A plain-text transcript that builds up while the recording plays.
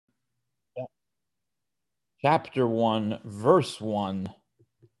chapter 1, verse 1,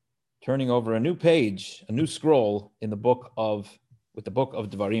 turning over a new page, a new scroll in the book of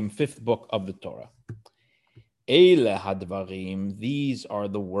Devarim, fifth book of the Torah. Eile hadvarim, these are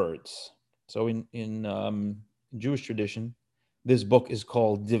the words. So in Jewish tradition, this book is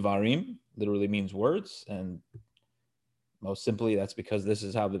called Devarim, literally means words, and most simply that's because this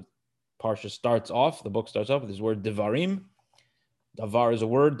is how the parsha starts off. The book starts off with this word Devarim. Davar is a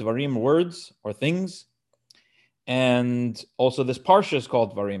word, Devarim, words or things. And also this parsha is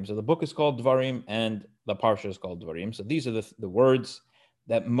called Devarim. So the book is called Devarim and the parsha is called Devarim. So these are the words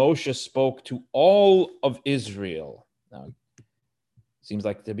that Moshe spoke to all of Israel. Now, it seems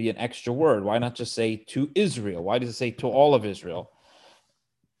like to be an extra word. Why not just say to Israel? Why does it say to all of Israel?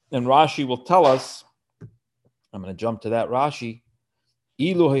 And Rashi will tell us, I'm going to jump to that Rashi,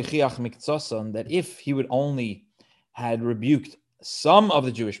 that if he would only had rebuked some of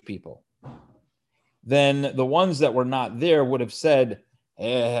the Jewish people, then the ones that were not there would have said,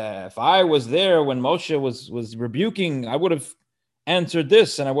 if I was there when Moshe was rebuking, I would have answered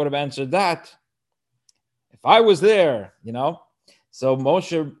this and I would have answered that. If I was there, So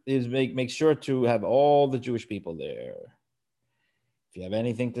Moshe make sure to have all the Jewish people there. If you have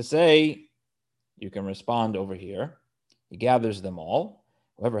anything to say, you can respond over here. He gathers them all.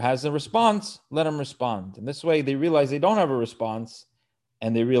 Whoever has a response, let him respond. And this way they realize they don't have a response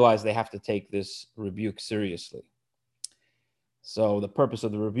and they realize they have to take this rebuke seriously. So the purpose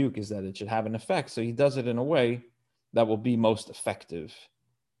of the rebuke is that it should have an effect. So he does it in a way that will be most effective.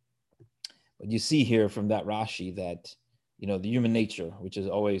 But you see here from that Rashi that, the human nature, which is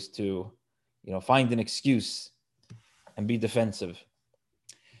always to, find an excuse and be defensive.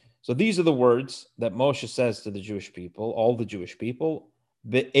 So these are the words that Moshe says to the Jewish people, all the Jewish people.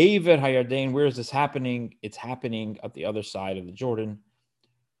 Be'ever hayarden, where is this happening? It's happening at the other side of the Jordan,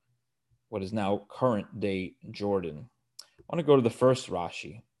 what is now current day Jordan. I want to go to the first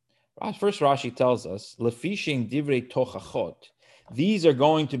Rashi. First Rashi tells us, Lefishin divrei tochachot. These are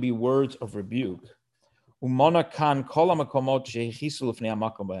going to be words of rebuke. Umona kan kol hamakomot shehisu lefnei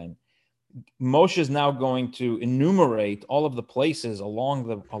hamakom bahem. Moshe is now going to enumerate all of the places along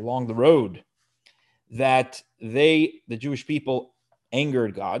the road that the Jewish people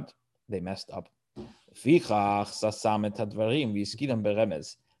angered God. They messed up.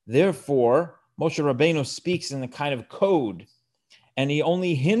 Therefore, Moshe Rabbeinu speaks in a kind of code, and he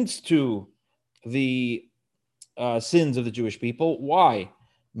only hints to the sins of the Jewish people. Why?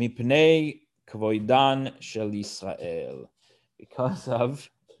 Mipnei kvoidan shel Yisrael, because of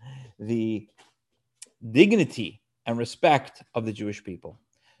the dignity and respect of the Jewish people.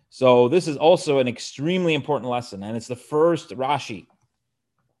 So this is also an extremely important lesson, and it's the first Rashi.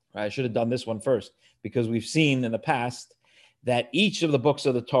 I should have done this one first, because we've seen in the past that each of the books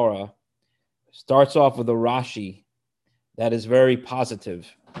of the Torah starts off with a Rashi that is very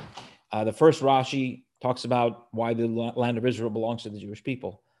positive. The first Rashi talks about why the land of Israel belongs to the Jewish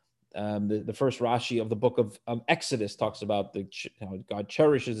people. The first Rashi of the book of Exodus talks about how God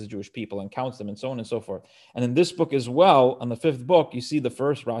cherishes the Jewish people and counts them and so on and so forth. And in this book as well, on the fifth book, you see the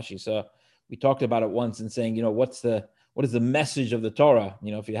first Rashi. So we talked about it once and saying, what is the message of the Torah?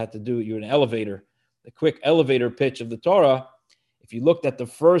 If you had to do, you're an elevator, the quick elevator pitch of the Torah. If you looked at the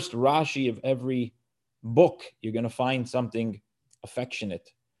first Rashi of every book, you're going to find something affectionate,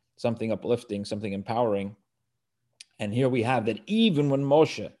 something uplifting, something empowering. And here we have that even when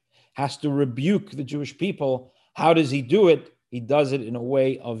Moshe has to rebuke the Jewish people, how does he do it? He does it in a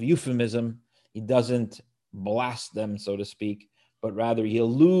way of euphemism. He doesn't blast them, so to speak, but rather he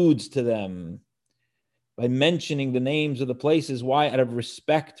alludes to them by mentioning the names of the places. Why? Out of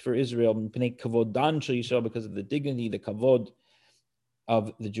respect for Israel, because of the dignity, the kavod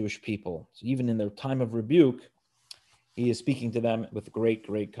of the Jewish people. So even in their time of rebuke, he is speaking to them with great,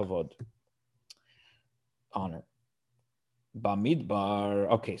 great kavod, honor. Bamidbar.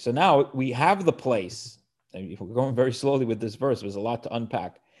 Okay, so now we have the place. We're going very slowly with this verse. There's a lot to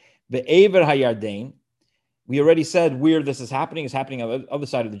unpack. Be'ever hayarden. We already said where this is happening. It's happening on the other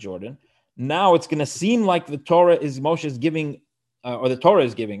side of the Jordan. Now it's going to seem like Moshe is giving, or the Torah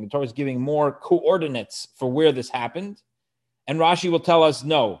is giving more coordinates for where this happened. And Rashi will tell us,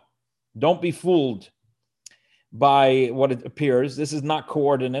 no, don't be fooled by what it appears. This is not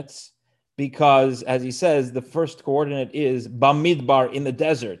coordinates, because as he says, the first coordinate is Bamidbar, in the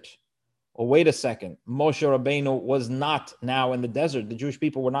desert. Well, wait a second. Moshe Rabbeinu was not now in the desert. The Jewish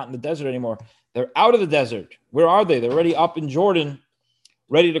people were not in the desert anymore. They're out of the desert. Where are they? They're already up in Jordan,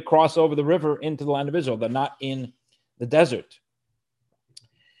 ready to cross over the river into the land of Israel. They're not in the desert.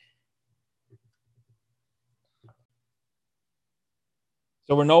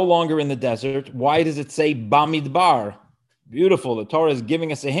 So we're no longer in the desert. Why does it say Bamidbar? Beautiful. The Torah is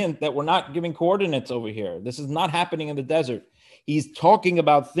giving us a hint that we're not giving coordinates over here. This is not happening in the desert. He's talking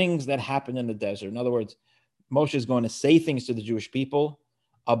about things that happen in the desert. In other words, Moshe is going to say things to the Jewish people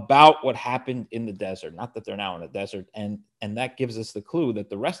about what happened in the desert. Not that they're now in the desert. And that gives us the clue that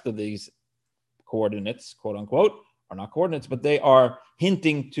the rest of these coordinates, quote unquote, are not coordinates, but they are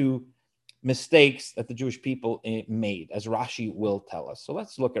hinting to mistakes that the Jewish people made, as Rashi will tell us. So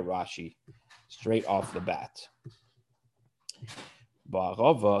let's look at Rashi straight off the bat.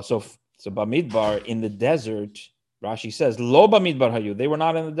 So Bamidbar, in the desert, Rashi says, Lo Bamidbar Hayu. They were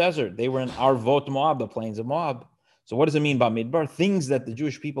not in the desert. They were in Arvot Moab, the plains of Moab. So what does it mean, Bamidbar? Things that the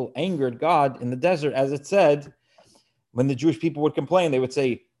Jewish people angered God in the desert, as it said, when the Jewish people would complain, they would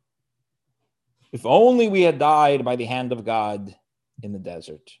say, if only we had died by the hand of God in the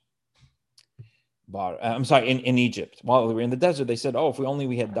desert. In Egypt. While we were in the desert, they said, if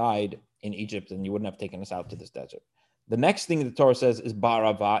we had died in Egypt, then you wouldn't have taken us out to this desert. The next thing the Torah says is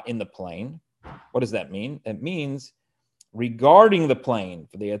Barava, in the plain. What does that mean? It means regarding the plain,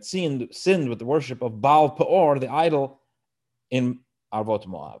 for they had sinned with the worship of Baal Peor, the idol, in Arvot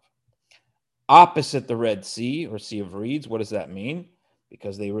Moab. Opposite the Red Sea, or Sea of Reeds. What does that mean?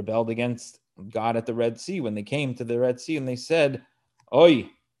 Because they rebelled against God at the Red Sea. When they came to the Red Sea and they said, Oi,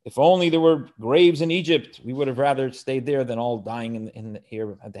 if only there were graves in Egypt, we would have rather stayed there than all dying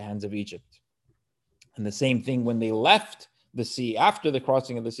here at the hands of Egypt. And the same thing when they left the sea, after the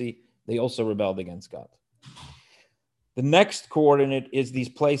crossing of the sea, they also rebelled against God. The next coordinate is these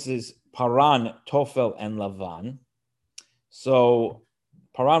places, Paran, Tophel, and Lavan. So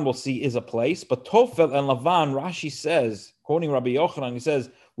Paran, we'll see, is a place, but Tophel and Lavan, Rashi says, quoting Rabbi Yochanan, he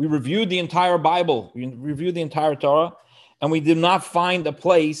says, we reviewed the entire Bible, we reviewed the entire Torah, and we did not find a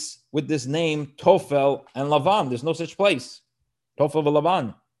place with this name, Tophel and Lavan. There's no such place, Tophel and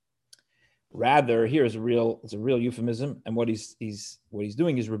Lavan. Rather, here is it's a real euphemism, and what he's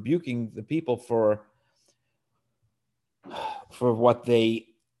doing is rebuking the people for what they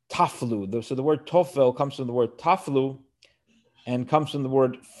taflu. So the word Tophel comes from the word taflu, and comes from the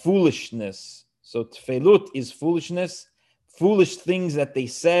word foolishness. So tfelut is foolishness, foolish things that they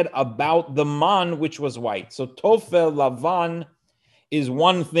said about the man which was white. So Tophel Lavan is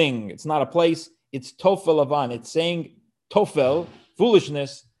one thing. It's not a place. It's Tophel Lavan. It's saying Tophel,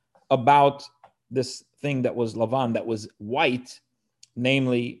 foolishness, about this thing that was Lavan, that was white,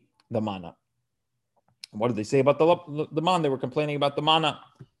 namely the manna. What did they say about the man? They were complaining about the manna.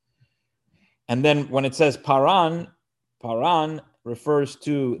 And then when it says Paran refers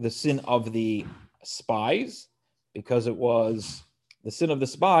to the sin of the spies, because it was the sin of the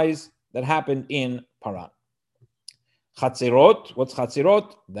spies that happened in Paran. Chatzirot, what's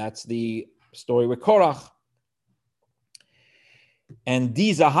Chatzirot? That's the story with Korach. And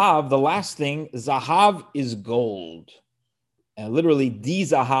Di Zahav, the last thing, Zahav is gold. And literally, Di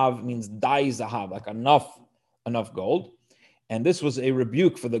Zahav means Dai Zahav, like enough gold. And this was a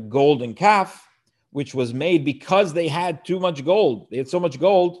rebuke for the golden calf, which was made because they had too much gold. They had so much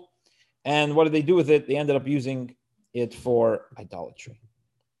gold. And what did they do with it? They ended up using it for idolatry.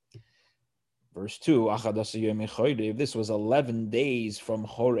 Verse 2, this was 11 days from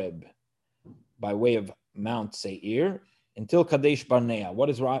Horeb by way of Mount Seir until Kadesh Barnea. What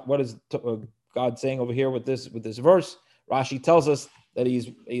is God saying over here with this verse? Rashi tells us that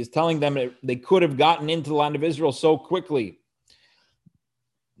he's telling them that they could have gotten into the land of Israel so quickly.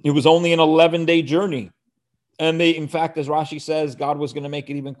 It was only an 11-day journey. And they, in fact, as Rashi says, God was going to make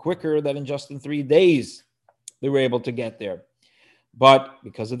it even quicker, that in 3 days they were able to get there. But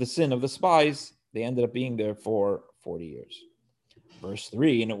because of the sin of the spies, they ended up being there for 40 years. Verse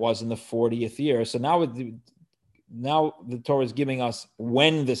 3, and it was in the 40th year. So now the Torah is giving us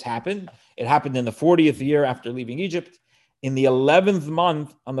when this happened. It happened in the 40th year after leaving Egypt, in the 11th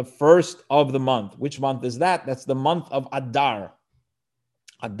month, on the first of the month. Which month is that? That's the month of Adar.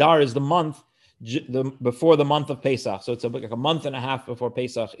 Adar is the month before the month of Pesach. So it's like a month and a half before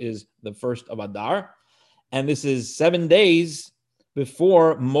Pesach is the first of Adar. And this is 7 days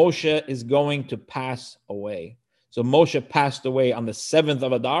before Moshe is going to pass away. So Moshe passed away on the 7th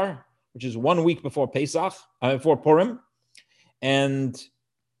of Adar, which is 1 week before Pesach, before Purim. And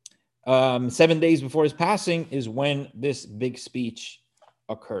 7 days before his passing is when this big speech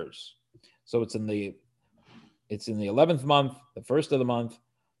occurs. So it's in the 11th month, the first of the month.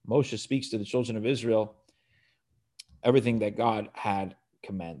 Moshe speaks to the children of Israel everything that God had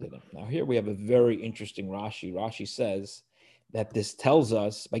commanded him. Now here we have a very interesting Rashi. Rashi says that this tells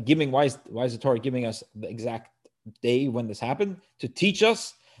us, by giving, why is the Torah giving us the exact day when this happened? To teach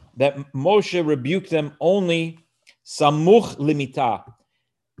us that Moshe rebuked them only samuch limita.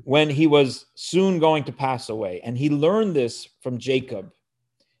 when he was soon going to pass away. And he learned this from Jacob.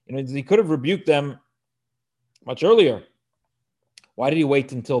 He could have rebuked them much earlier. Why did he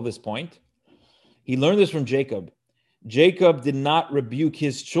wait until this point? He learned this from Jacob. Jacob did not rebuke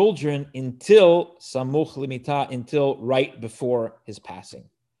his children until samuch limita, until right before his passing.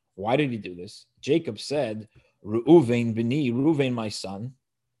 Why did he do this? Jacob said, Reuven bini, Reuven my son,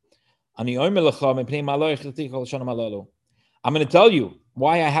 I'm going to tell you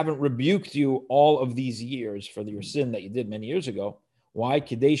why I haven't rebuked you all of these years for your sin that you did many years ago. Why? I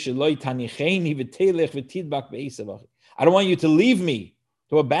don't want you to leave me,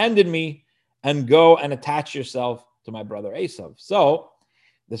 to abandon me, and go and attach yourself to my brother Esav. So,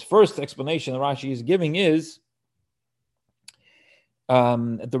 this first explanation that Rashi is giving is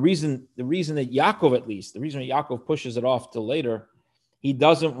the reason that Yaakov, at least, the reason that Yaakov pushes it off till later, he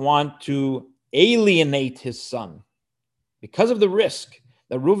doesn't want to alienate his son because of the risk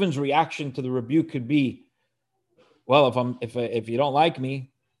that Reuven's reaction to the rebuke could be, well, if you don't like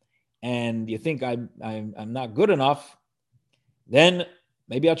me and you think I'm not good enough, then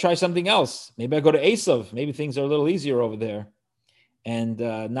maybe I'll try something else. Maybe I'll go to Esav. Maybe things are a little easier over there and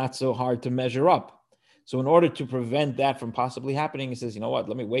not so hard to measure up. So in order to prevent that from possibly happening, he says, you know what,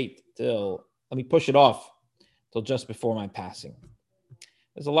 let me push it off till just before my passing.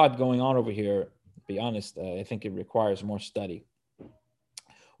 There's a lot going on over here. To be honest, I think it requires more study.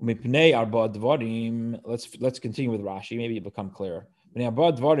 Let's continue with Rashi. Maybe it become clearer.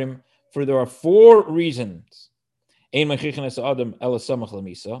 For there are 4 reasons.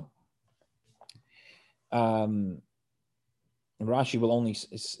 Rashi will only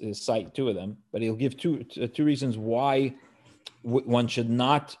cite 2 of them, but he'll give two reasons why one should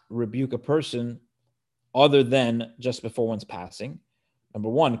not rebuke a person other than just before one's passing. Number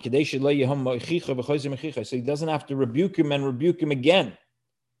 1, so he doesn't have to rebuke him and rebuke him again.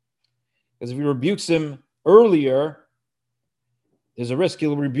 Because if he rebukes him earlier, there's a risk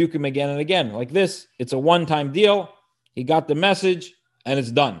he'll rebuke him again and again. Like this, it's a one-time deal. He got the message, and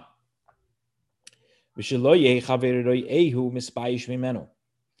it's done.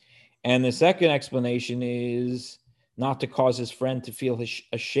 And the second explanation is not to cause his friend to feel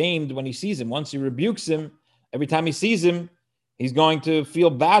ashamed when he sees him. Once he rebukes him, every time he sees him, he's going to feel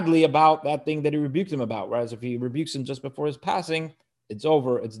badly about that thing that he rebuked him about. Whereas if he rebukes him just before his passing, it's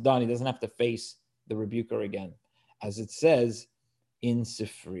over, it's done. He doesn't have to face the rebuker again, as it says in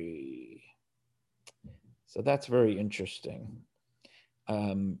Sifri. So that's very interesting.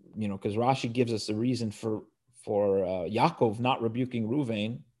 Because Rashi gives us a reason for Yaakov not rebuking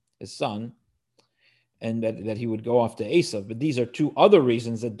Reuven, his son, and that he would go off to Esav. But these are 2 other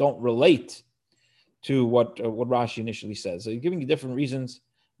reasons that don't relate to what Rashi initially says. So he's giving you different reasons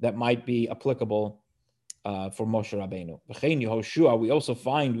that might be applicable for Moshe Rabbeinu. Yehoshua, we also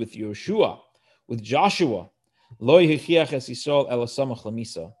find with Yehoshua, with Joshua,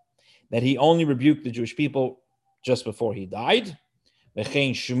 that he only rebuked the Jewish people just before he died.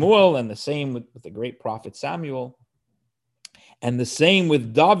 Shmuel, and the same with the great prophet Samuel, and the same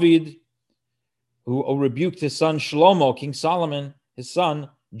with David, who rebuked his son Shlomo, King Solomon, his son,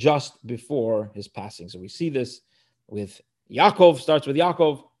 just before his passing. So we see this with Yaakov, starts with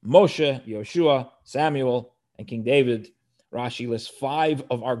Yaakov, Moshe, Yehoshua, Samuel, and King David. Rashi lists 5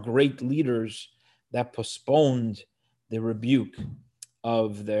 of our great leaders that postponed the rebuke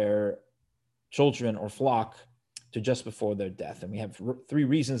of their children or flock to just before their death. And we have 3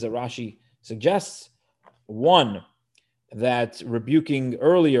 reasons that Rashi suggests. 1, that rebuking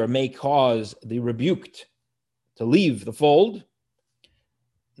earlier may cause the rebuked to leave the fold.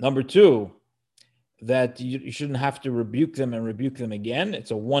 Number 2, that you shouldn't have to rebuke them and rebuke them again.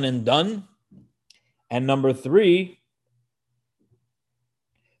 It's a one and done. And number 3,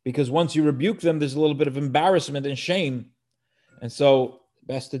 because once you rebuke them, there's a little bit of embarrassment and shame. And so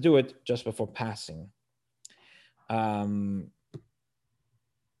best to do it just before passing. Just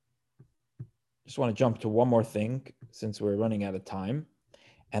want to jump to one more thing since we're running out of time.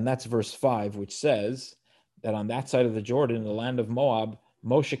 And that's verse 5, which says that on that side of the Jordan, in the land of Moab,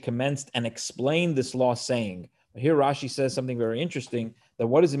 Moshe commenced and explained this law, saying, here Rashi says something very interesting, that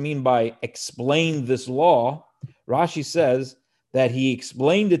what does it mean by explain this law? Rashi says that he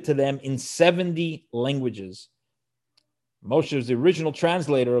explained it to them in 70 languages. Moshe was the original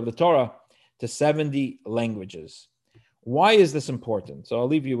translator of the Torah to 70 languages. Why is this important? So I'll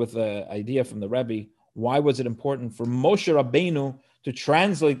leave you with an idea from the Rebbe. Why was it important for Moshe Rabbeinu to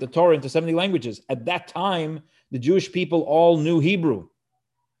translate the Torah into 70 languages? At that time, the Jewish people all knew Hebrew.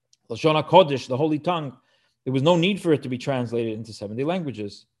 Lashon HaKodesh, the Holy Tongue. There was no need for it to be translated into 70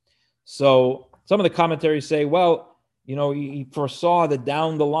 languages. So some of the commentaries say, well, he foresaw that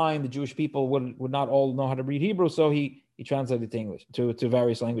down the line the Jewish people would not all know how to read Hebrew, so he translated to English, to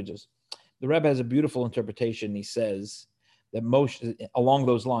various languages. The Rebbe has a beautiful interpretation. He says that Moshe, along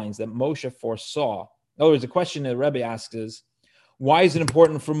those lines, that Moshe foresaw. In other words, the question that the Rebbe asks is, why is it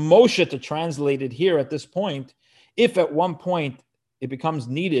important for Moshe to translate it here at this point, if at one point it becomes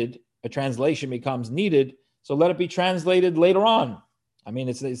needed, a translation becomes needed, so let it be translated later on. I mean,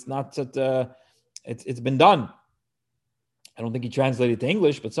 it's not that it's been done. I don't think he translated to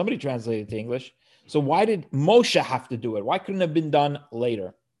English, but somebody translated to English. So why did Moshe have to do it? Why couldn't it have been done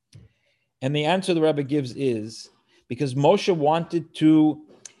later? And the answer the Rebbe gives is because Moshe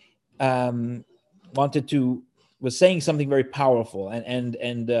was saying something very powerful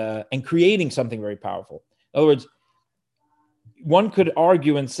and creating something very powerful. In other words, one could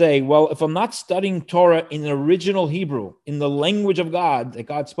argue and say, well, if I'm not studying Torah in the original Hebrew, in the language of God, that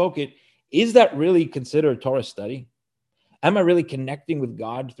God spoke it, is that really considered Torah study? Am I really connecting with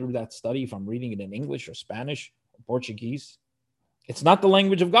God through that study if I'm reading it in English or Spanish or Portuguese? It's not the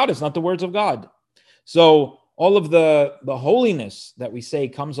language of God. It's not the words of God. So all of the holiness that we say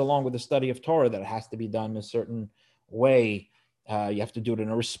comes along with the study of Torah, that it has to be done in a certain way. You have to do it in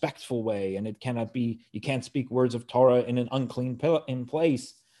a respectful way, and it cannot be, you can't speak words of Torah in an unclean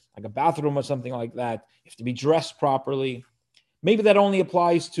place, like a bathroom or something like that. You have to be dressed properly. Maybe that only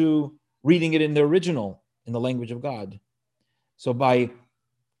applies to reading it in the original, in the language of God. So by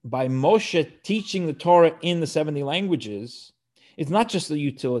Moshe teaching the Torah in the 70 languages, it's not just a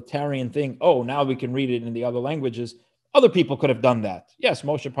utilitarian thing. Oh, now we can read it in the other languages. Other people could have done that. Yes,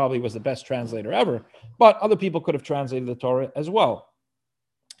 Moshe probably was the best translator ever, but other people could have translated the Torah as well.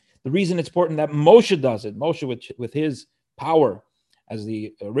 The reason it's important that Moshe does it, Moshe with his power as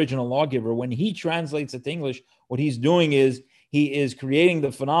the original lawgiver, when he translates it to English, what he's doing is he is creating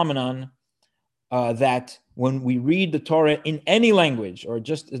the phenomenon that when we read the Torah in any language, or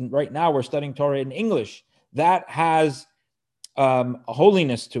right now we're studying Torah in English, that has a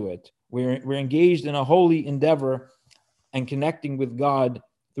holiness to it. We're engaged in a holy endeavor and connecting with God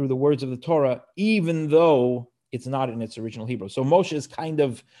through the words of the Torah, even though it's not in its original Hebrew. So Moshe is kind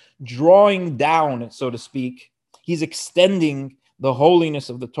of drawing down, so to speak. He's extending the holiness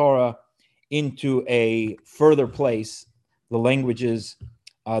of the Torah into a further place, the languages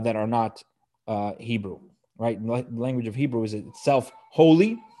that are not Hebrew, right? The language of Hebrew is itself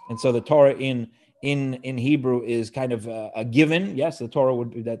holy, and so the Torah in Hebrew is kind of a given. Yes, the Torah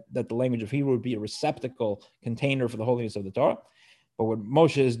would be that the language of Hebrew would be a receptacle, container for the holiness of the Torah. But what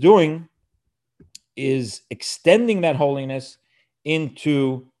Moshe is doing is extending that holiness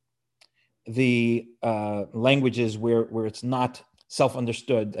into the languages where it's not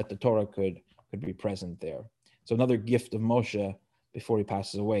self-understood that the Torah could be present there. So another gift of Moshe before he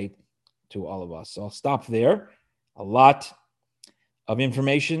passes away to all of us. So I'll stop there. A lot of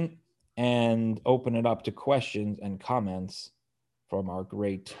information, and open it up to questions and comments from our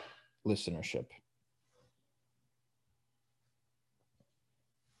great listenership.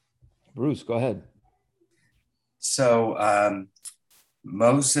 Bruce, go ahead. So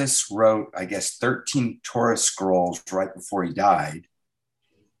Moses wrote, I guess, 13 Torah scrolls right before he died.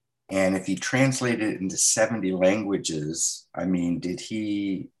 And if he translated it into 70 languages, I mean,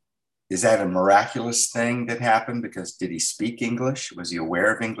 is that a miraculous thing that happened? Because did he speak English? Was he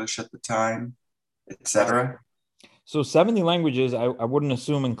aware of English at the time, etc.? So 70 languages, I wouldn't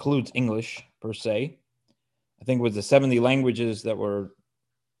assume includes English per se. I think it was the 70 languages that were,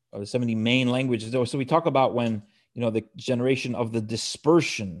 or the 70 main languages. So we talk about when, the generation of the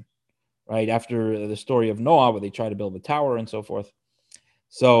dispersion, right? After the story of Noah, where they try to build the tower and so forth.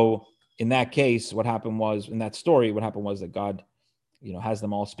 So in that case, what happened was that God, has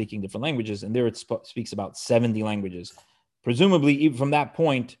them all speaking different languages. And there it speaks about 70 languages. Presumably, even from that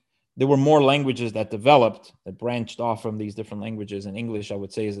point, there were more languages that developed, that branched off from these different languages. And English, I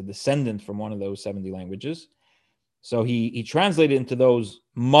would say, is a descendant from one of those 70 languages. So he translated into those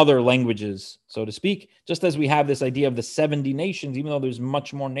mother languages, so to speak, just as we have this idea of the 70 nations, even though there's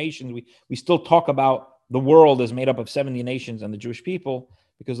much more nations, we still talk about the world as made up of 70 nations and the Jewish people,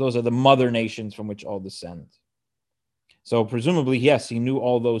 because those are the mother nations from which all descend. So presumably, yes, he knew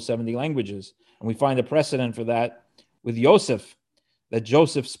all those 70 languages. And we find a precedent for that with Joseph, that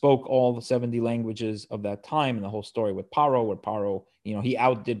Joseph spoke all the 70 languages of that time, and the whole story with Paro, where Paro, he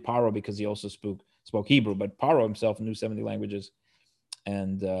outdid Paro because he also spoke Hebrew, but Paro himself knew 70 languages,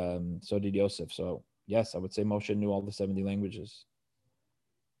 and so did Joseph. So yes, I would say Moshe knew all the 70 languages.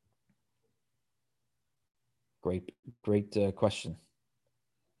 Great question.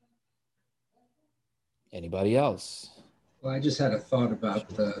 Anybody else? Well, I just had a thought about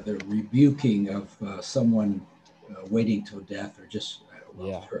the rebuking of someone waiting till death or just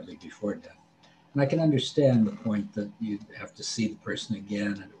Yeah. shortly before death. And I can understand the point that you'd have to see the person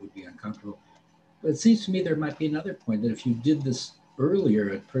again and it would be uncomfortable. But it seems to me there might be another point that if you did this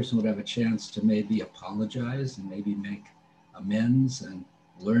earlier, a person would have a chance to maybe apologize and maybe make amends and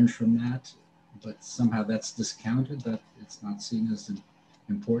learn from that. But somehow that's discounted, that it's not seen as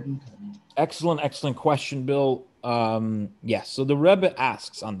important. I mean, Excellent question, Bill. Yes. So the Rebbe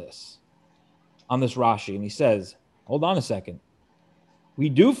asks on this Rashi, and he says, hold on a second. We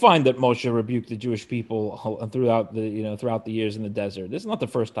do find that Moshe rebuked the Jewish people throughout the years in the desert. This is not the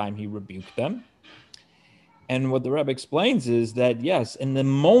first time he rebuked them. And what the Rebbe explains is that, yes, in the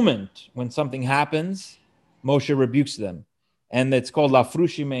moment when something happens, Moshe rebukes them. And it's called la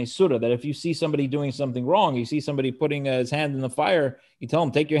frushime surah, that if you see somebody doing something wrong, you see somebody putting his hand in the fire, you tell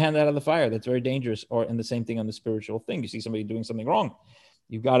him, take your hand out of the fire. That's very dangerous. And the same thing on the spiritual thing. You see somebody doing something wrong,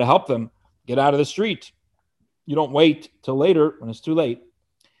 you've got to help them get out of the street. You don't wait till later when it's too late.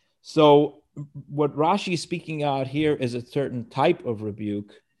 So what Rashi is speaking out here is a certain type of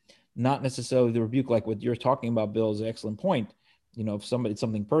rebuke, not necessarily the rebuke like what you're talking about, Bill, is an excellent point. If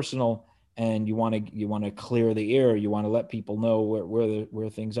something personal and you want to clear the air, you want to let people know where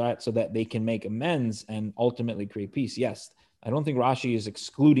things are at so that they can make amends and ultimately create peace. Yes, I don't think Rashi is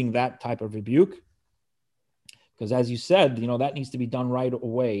excluding that type of rebuke, because as you said, that needs to be done right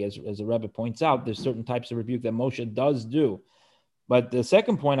away. As the Rebbe points out, there's certain types of rebuke that Moshe does do. But the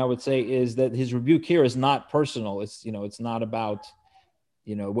second point I would say is that his rebuke here is not personal. It's not about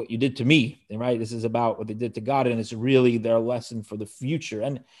what you did to me, right? This is about what they did to God, and it's really their lesson for the future.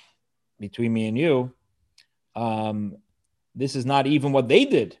 And between me and you, this is not even what they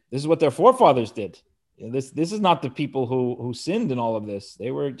did. This is what their forefathers did. This is not the people who sinned in all of this.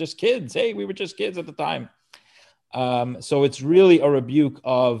 They were just kids. Hey, we were just kids at the time. So it's really a rebuke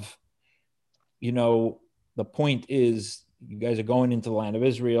of, the point is you guys are going into the land of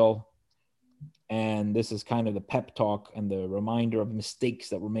Israel. And this is kind of the pep talk and the reminder of mistakes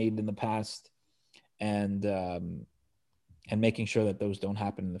that were made in the past, and making sure that those don't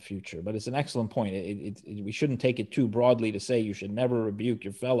happen in the future. But it's an excellent point. We shouldn't take it too broadly to say you should never rebuke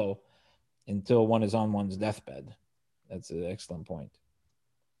your fellow until one is on one's deathbed. That's an excellent point.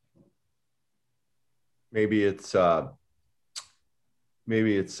 Maybe it's like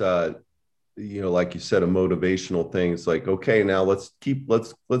you said, a motivational thing. It's like, okay, now let's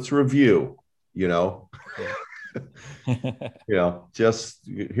review. Just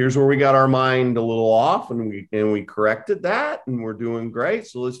here's where we got our mind a little off, and we corrected that, and we're doing great.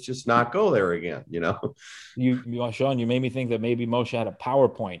 So let's just not go there again. Sean, you made me think that maybe Moshe had a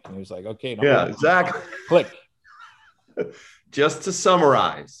PowerPoint, and he was like, okay, no, yeah, exactly. Click. Just to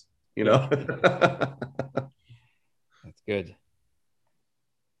summarize, That's good.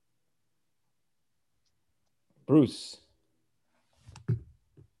 Bruce.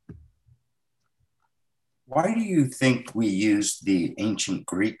 Why do you think we use the ancient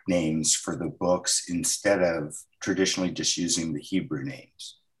Greek names for the books instead of traditionally just using the Hebrew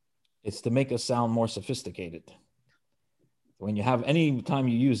names? It's to make us sound more sophisticated. When any time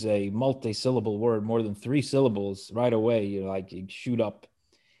you use a multi-syllable word, more than 3 syllables, right away, you shoot up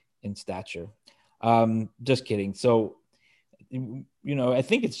in stature. Just kidding. So, I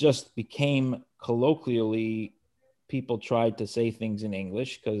think it's just became colloquially, people tried to say things in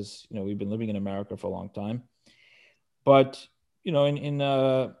English because, we've been living in America for a long time. But,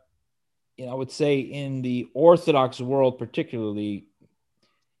 I would say in the Orthodox world, particularly,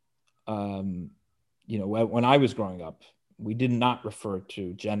 when I was growing up, we did not refer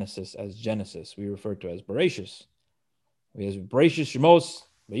to Genesis as Genesis. We referred to it as Bereshis. We have Bereshis, Shemos,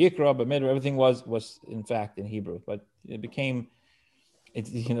 Vayikra, Bamidbar. Everything was in fact in Hebrew, but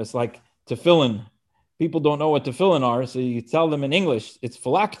it's like tefillin. People don't know what tefillin are, so you tell them in English it's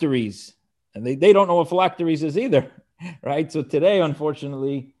phylacteries, and they don't know what phylacteries is either, right? So today,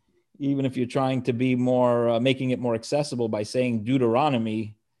 unfortunately, even if you're trying to be more, making it more accessible by saying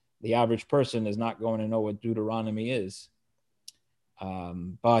Deuteronomy, the average person is not going to know what Deuteronomy is.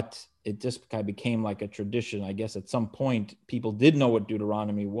 But it just kind of became like a tradition. I guess at some point, people did know what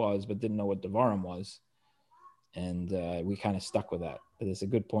Deuteronomy was, but didn't know what Devarim was. And we kind of stuck with that. But it's a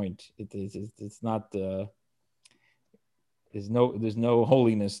good point. It's not, there's no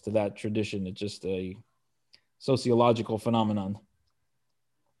holiness to that tradition. It's just a sociological phenomenon.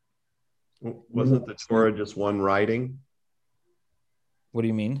 Wasn't the Torah just one writing? What do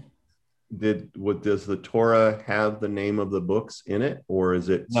you mean? Does the Torah have the name of the books in it, or is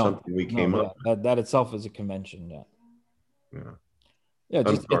it something we came up with? That itself is a convention. Yeah.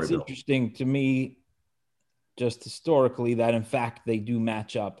 It's interesting to me, just historically, that in fact they do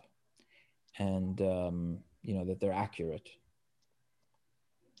match up, and that they're accurate.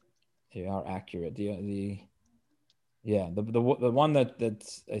 They are accurate. The one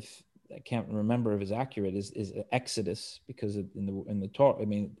that's I can't remember if it's accurate is Exodus, because in the Torah, I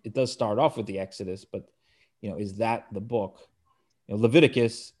mean, it does start off with the Exodus, but is that the book?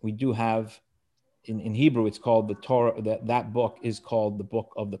 Leviticus, we do have in Hebrew, it's called the Torah. That book is called the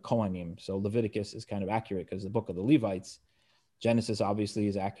book of the Kohanim. So Leviticus is kind of accurate because the book of the Levites. Genesis obviously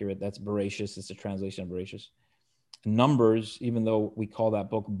is accurate. That's Bereshis. It's a translation of Bereshis. Numbers, even though we call that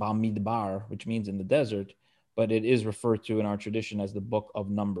book Bamidbar, which means in the desert, but it is referred to in our tradition as the book of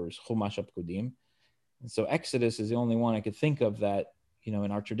Numbers, Chumash Apkudim. And so Exodus is the only one I could think of that,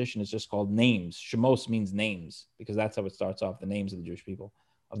 in our tradition is just called names. Shemos means names, because that's how it starts off, the names of the Jewish people,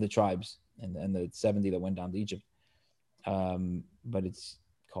 of the tribes, and the 70 that went down to Egypt. But it's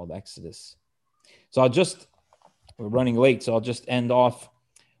called Exodus. So we're running late, so I'll just end off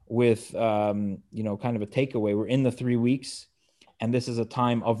with, kind of a takeaway. We're in the 3 weeks, and this is a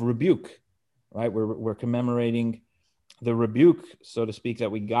time of rebuke, right? We're commemorating the rebuke, so to speak, that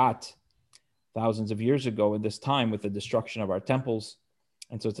we got thousands of years ago at this time with the destruction of our temples.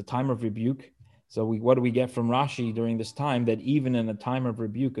 And so it's a time of rebuke. So what do we get from Rashi during this time? That even in a time of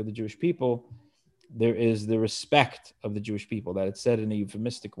rebuke of the Jewish people, there is the respect of the Jewish people, that it's said in a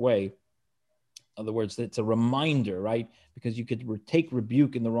euphemistic way. In other words, it's a reminder, right? Because you could take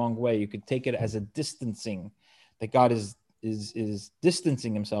rebuke in the wrong way. You could take it as a distancing, that God is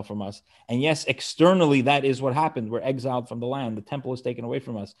distancing himself from us. And yes, externally, that is what happened. We're exiled from the land. The temple is taken away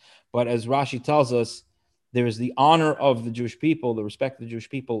from us. But as Rashi tells us, there is the honor of the Jewish people, the respect of the Jewish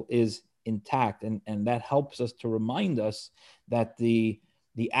people is intact. And that helps us to remind us that this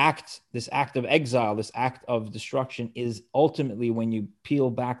act of exile, this act of destruction is ultimately, when you peel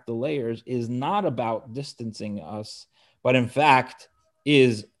back the layers, is not about distancing us, but in fact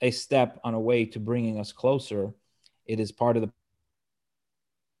is a step on a way to bringing us closer. It is part of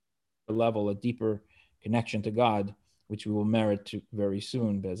the level, a deeper connection to God, which we will merit to very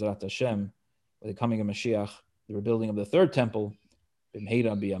soon, Be'ezrat Hashem, with the coming of Mashiach, the rebuilding of the third temple.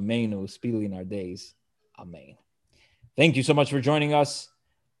 B'mheira b'yameinu, speedily in our days. Amen. Thank you so much for joining us.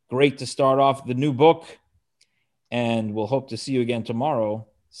 Great to start off the new book, and we'll hope to see you again tomorrow,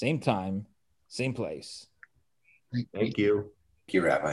 same time, same place. Thank you. Thank you, Rabbi.